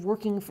sort of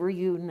working for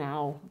you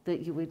now that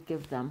you would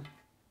give them?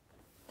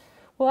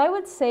 Well, I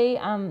would say,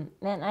 and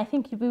I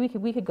think we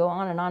could go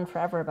on and on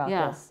forever about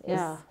this.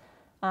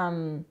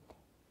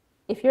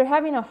 If you're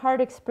having a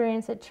hard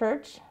experience at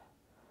church,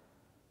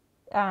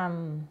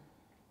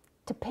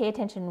 to pay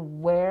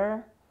attention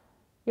where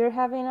you're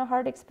having a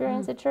hard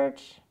experience at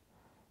church,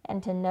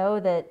 and to know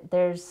that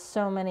there's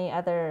so many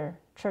other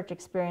church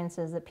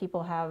experiences that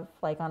people have,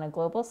 like on a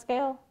global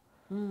scale.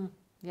 Does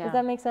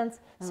that make sense?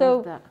 I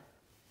love that.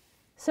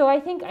 So I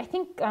think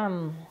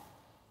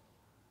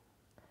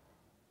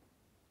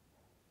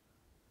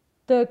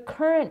the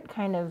current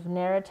kind of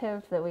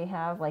narrative that we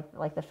have,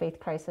 like the faith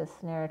crisis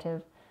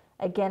narrative,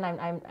 again,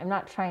 I'm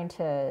not trying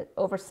to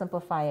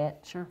oversimplify it.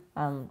 Sure.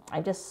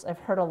 I've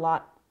heard a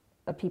lot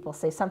of people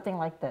say something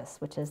like this,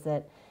 which is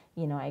that,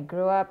 I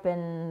grew up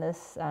in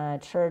this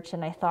church,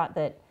 and I thought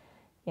that,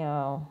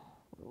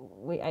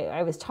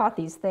 I was taught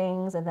these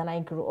things, and then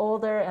I grew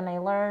older and I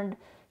learned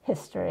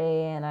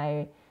history, and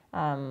I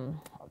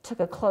took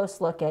a close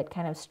look at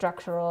kind of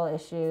structural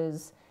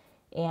issues,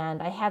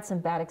 and I had some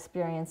bad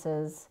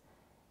experiences,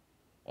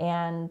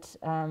 and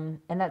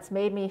that's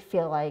made me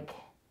feel like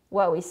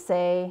what we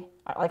say,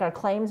 like our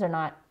claims are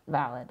not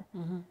valid.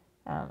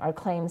 Our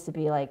claims to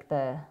be like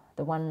the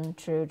one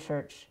true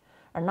church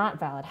are not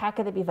valid. How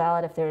could it be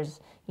valid if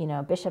there's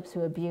bishops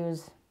who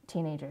abuse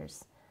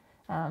teenagers,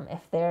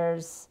 if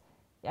there's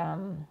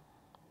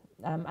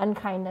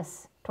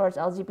unkindness towards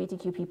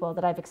LGBTQ people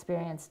that I've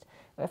experienced,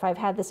 if I've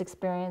had this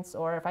experience,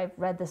 or if I've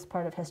read this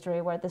part of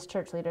history where this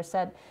church leader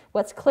said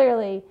what's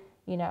clearly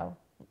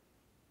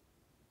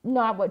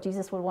not what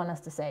Jesus would want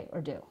us to say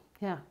or do.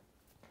 Yeah.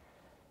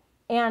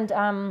 And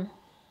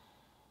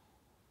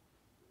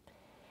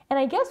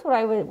I guess what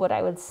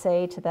I would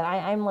say to that,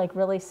 I'm like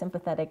really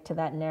sympathetic to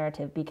that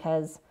narrative,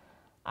 because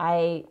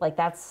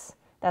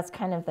that's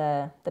kind of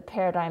the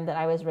paradigm that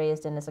I was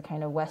raised in as a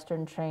kind of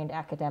Western trained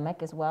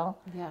academic as well.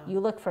 Yeah. You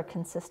look for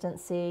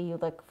consistency, you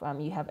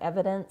have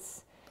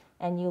evidence,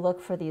 and you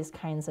look for these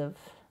kinds of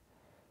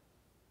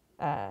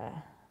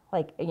are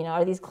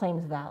these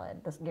claims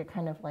valid? You're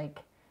kind of like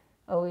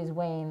always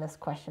weighing this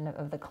question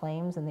of the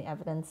claims and the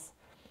evidence.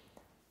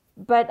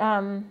 But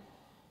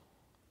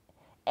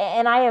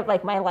and I have,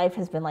 my life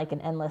has been like an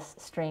endless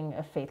string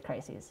of faith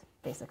crises,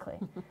 basically.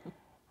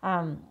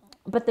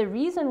 But the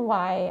reason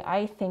why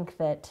I think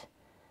that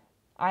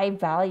I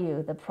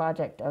value the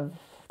project of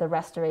the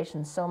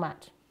restoration so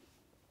much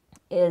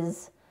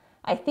is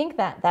I think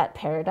that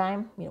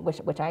paradigm,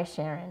 which I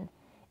share in,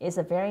 is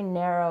a very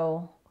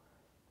narrow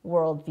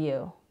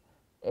worldview.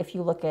 If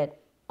you look at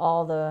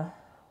all the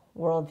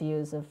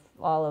worldviews of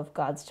all of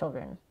God's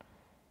children,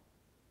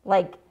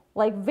 like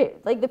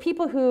the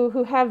people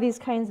who have these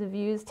kinds of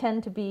views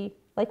tend to be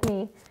like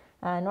me,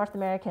 North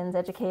Americans,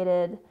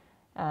 educated,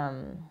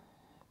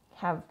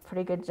 have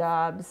pretty good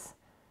jobs,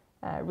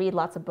 read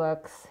lots of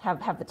books,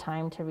 have the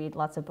time to read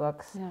lots of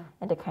books,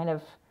 and to kind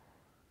of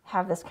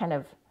have this kind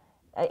of,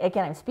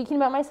 again, I'm speaking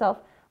about myself,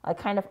 a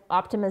kind of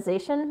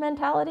optimization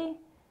mentality,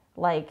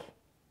 like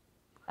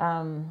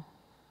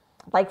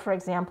for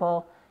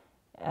example,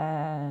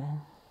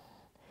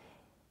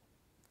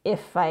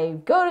 if I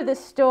go to the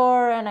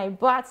store and I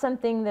bought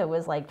something that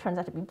was turns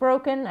out to be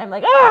broken, I'm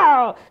like,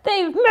 oh,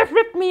 they've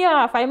ripped me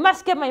off. I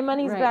must get my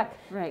monies back.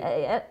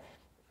 Right.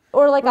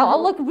 Or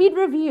I'll read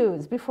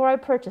reviews before I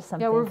purchase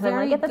something. Yeah, we're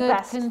very get the good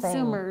best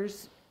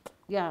consumers. Thing.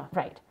 Yeah.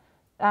 Right.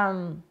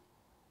 And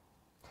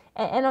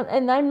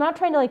I'm not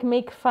trying to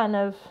make fun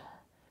of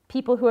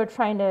people who are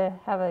trying to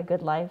have a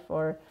good life,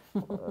 or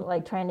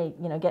trying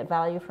to get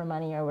value for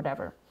money or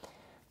whatever.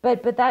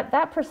 But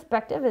that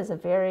perspective is a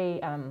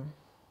very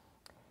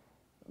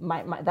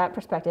that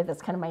perspective,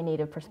 that's kind of my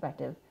native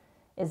perspective,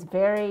 is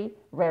very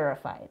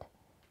rarefied.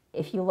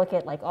 If you look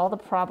at all the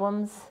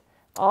problems,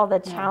 all the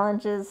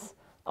challenges,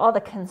 all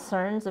the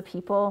concerns of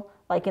people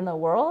in the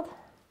world,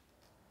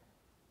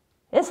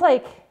 it's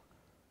there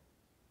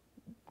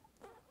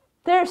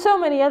are so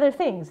many other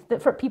things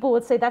that people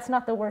would say that's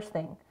not the worst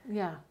thing.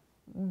 Yeah.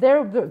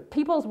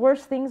 people's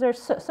worst things are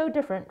so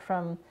different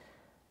from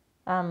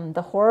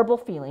the horrible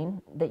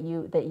feeling that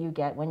you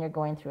get when you're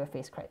going through a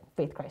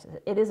faith crisis.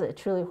 It is a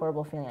truly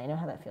horrible feeling. I know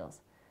how that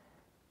feels.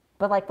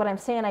 But like what I'm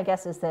saying, I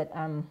guess, is that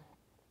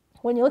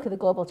when you look at the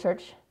global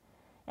church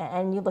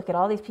and you look at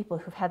all these people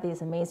who've had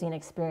these amazing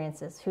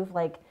experiences, who've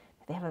like,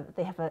 they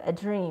have a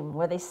dream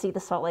where they see the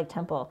Salt Lake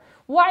Temple.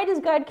 Why does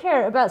God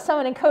care about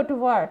someone in Cote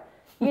d'Ivoire,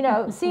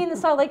 seeing the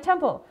Salt Lake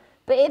Temple?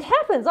 But it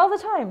happens all the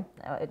time.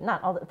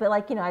 Not all, but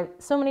like,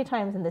 so many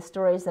times in the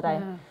stories that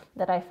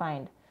I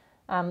find.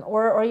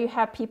 Or you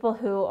have people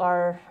who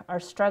are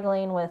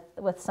struggling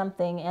with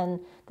something, and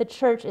the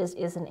church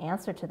is an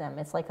answer to them.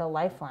 It's like a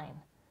lifeline.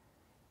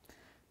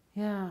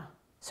 Yeah.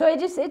 So it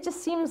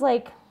just seems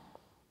like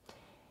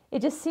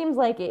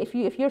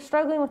if you're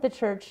struggling with the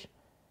church,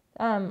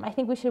 I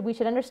think we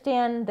should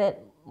understand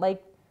that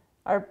like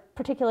our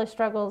particular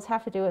struggles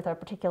have to do with our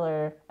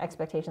particular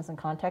expectations and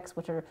contexts,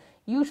 which are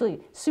usually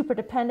super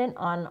dependent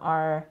on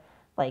our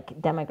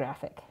like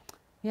demographic.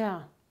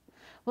 Yeah.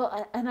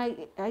 Well, and I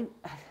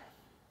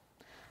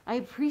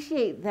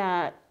appreciate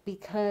that,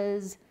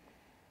 because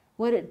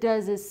what it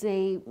does is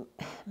say,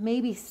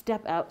 maybe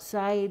step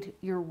outside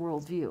your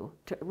worldview,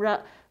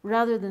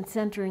 rather than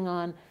centering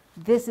on,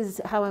 this is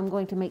how I'm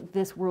going to make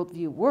this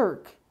worldview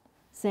work,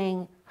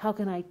 saying, how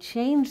can I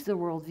change the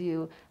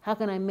worldview? How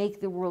can I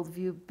make the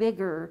worldview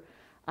bigger,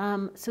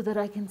 so that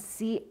I can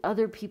see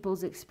other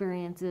people's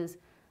experiences,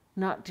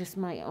 not just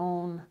my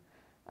own,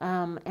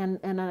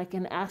 and I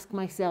can ask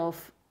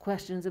myself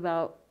questions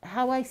about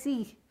how I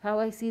see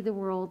the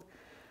world.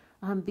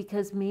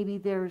 Because maybe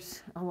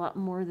there's a lot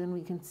more than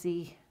we can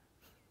see.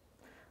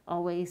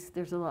 Always,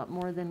 there's a lot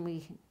more than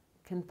we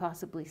can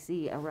possibly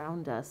see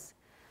around us.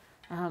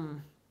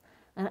 And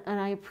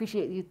I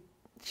appreciate you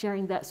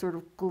sharing that sort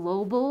of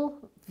global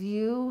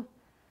view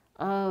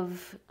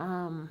of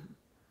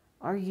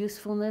our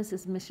usefulness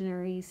as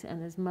missionaries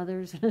and as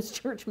mothers and as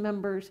church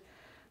members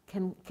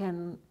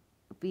can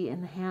be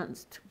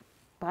enhanced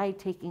by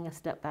taking a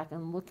step back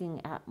and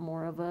looking at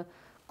more of a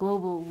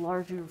global,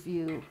 larger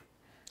view.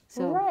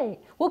 So, right.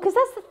 Well, because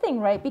that's the thing,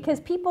 right? Because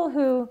people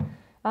who,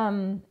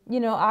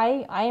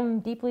 I am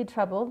deeply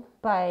troubled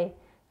by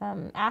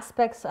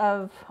aspects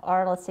of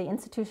our, let's say,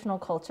 institutional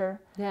culture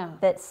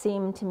that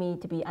seem to me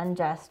to be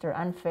unjust or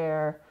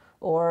unfair,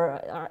 or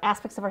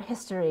aspects of our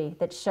history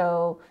that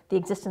show the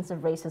existence of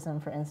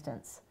racism, for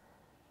instance.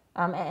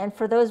 And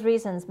for those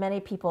reasons, many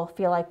people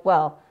feel like,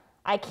 well,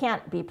 I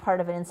can't be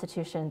part of an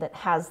institution that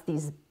has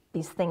these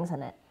things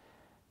in it.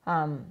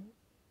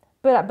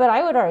 But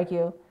I would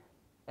argue,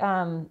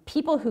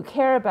 people who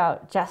care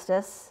about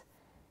justice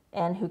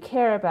and who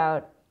care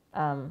about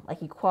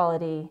like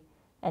equality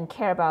and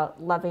care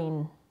about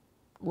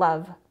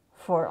love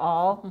for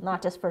all,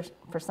 not just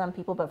for some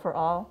people, but for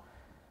all,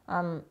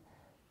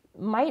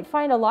 might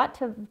find a lot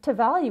to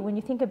value when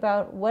you think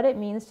about what it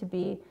means to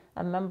be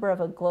a member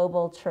of a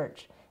global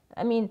church.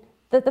 I mean,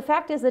 the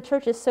fact is the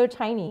church is so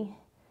tiny,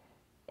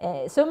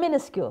 so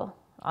minuscule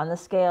on the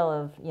scale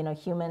of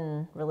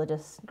human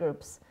religious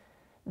groups,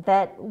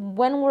 that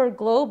when we're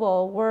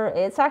global,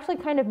 it's actually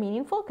kind of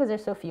meaningful because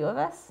there's so few of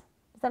us.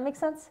 Does that make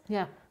sense?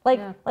 Yeah.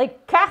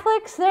 Like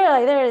Catholics,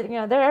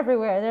 they're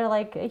everywhere. They're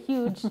like a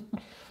huge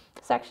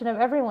section of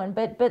everyone.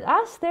 But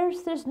us,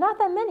 there's not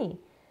that many.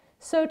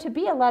 So to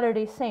be a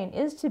Latter-day Saint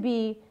is to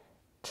be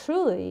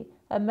truly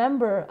a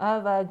member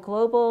of a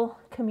global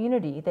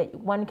community that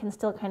one can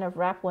still kind of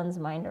wrap one's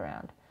mind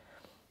around.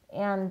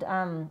 And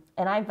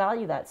I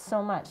value that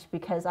so much,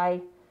 because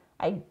I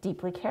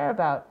deeply care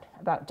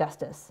about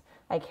justice.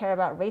 I care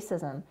about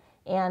racism.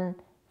 And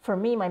for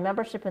me, my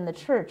membership in the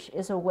church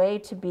is a way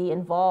to be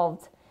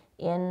involved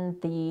in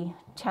the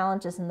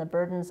challenges and the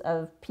burdens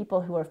of people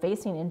who are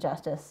facing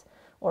injustice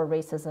or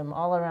racism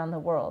all around the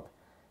world.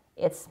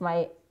 It's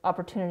my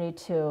opportunity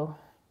to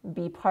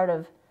be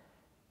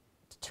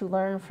to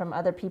learn from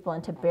other people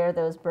and to bear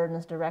those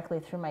burdens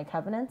directly through my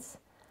covenants.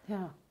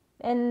 Yeah.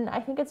 And I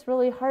think it's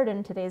really hard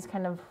in today's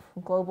kind of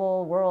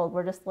global world.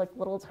 We're just like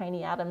little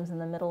tiny atoms in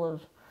the middle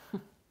of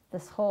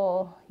this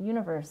whole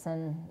universe,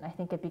 and I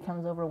think it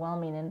becomes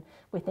overwhelming, and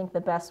we think the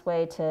best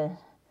way to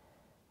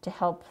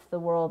help the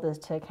world is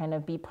to kind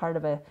of be part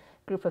of a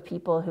group of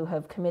people who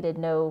have committed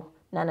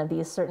none of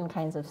these certain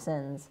kinds of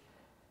sins.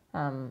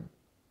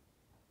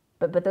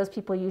 But those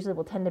people usually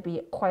will tend to be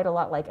quite a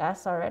lot like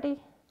us already.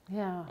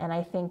 Yeah. And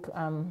I think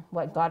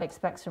what God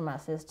expects from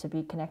us is to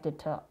be connected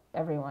to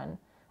everyone,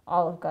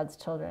 all of God's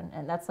children,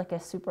 and that's like a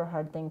super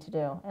hard thing to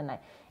do. And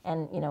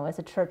as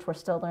a church, we're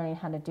still learning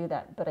how to do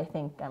that. But I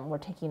think we're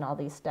taking all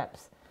these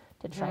steps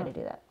to try to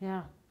do that.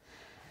 Yeah.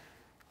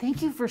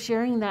 Thank you for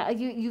sharing that.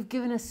 You've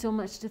given us so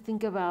much to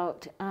think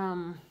about,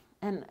 and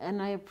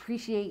I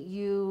appreciate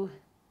you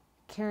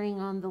carrying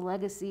on the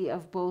legacy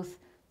of both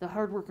the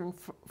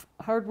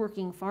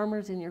hardworking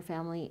farmers in your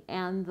family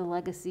and the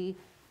legacy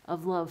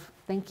of love.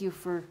 Thank you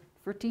for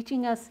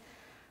teaching us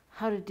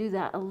how to do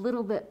that a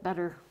little bit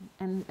better,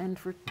 and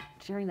for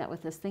sharing that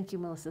with us. Thank you,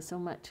 Melissa, so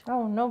much.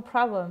 Oh, no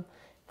problem.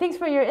 Thanks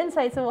for your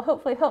insights. It will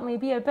hopefully help me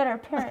be a better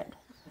parent.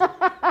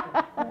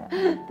 Yeah.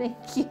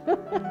 Thank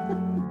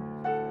you.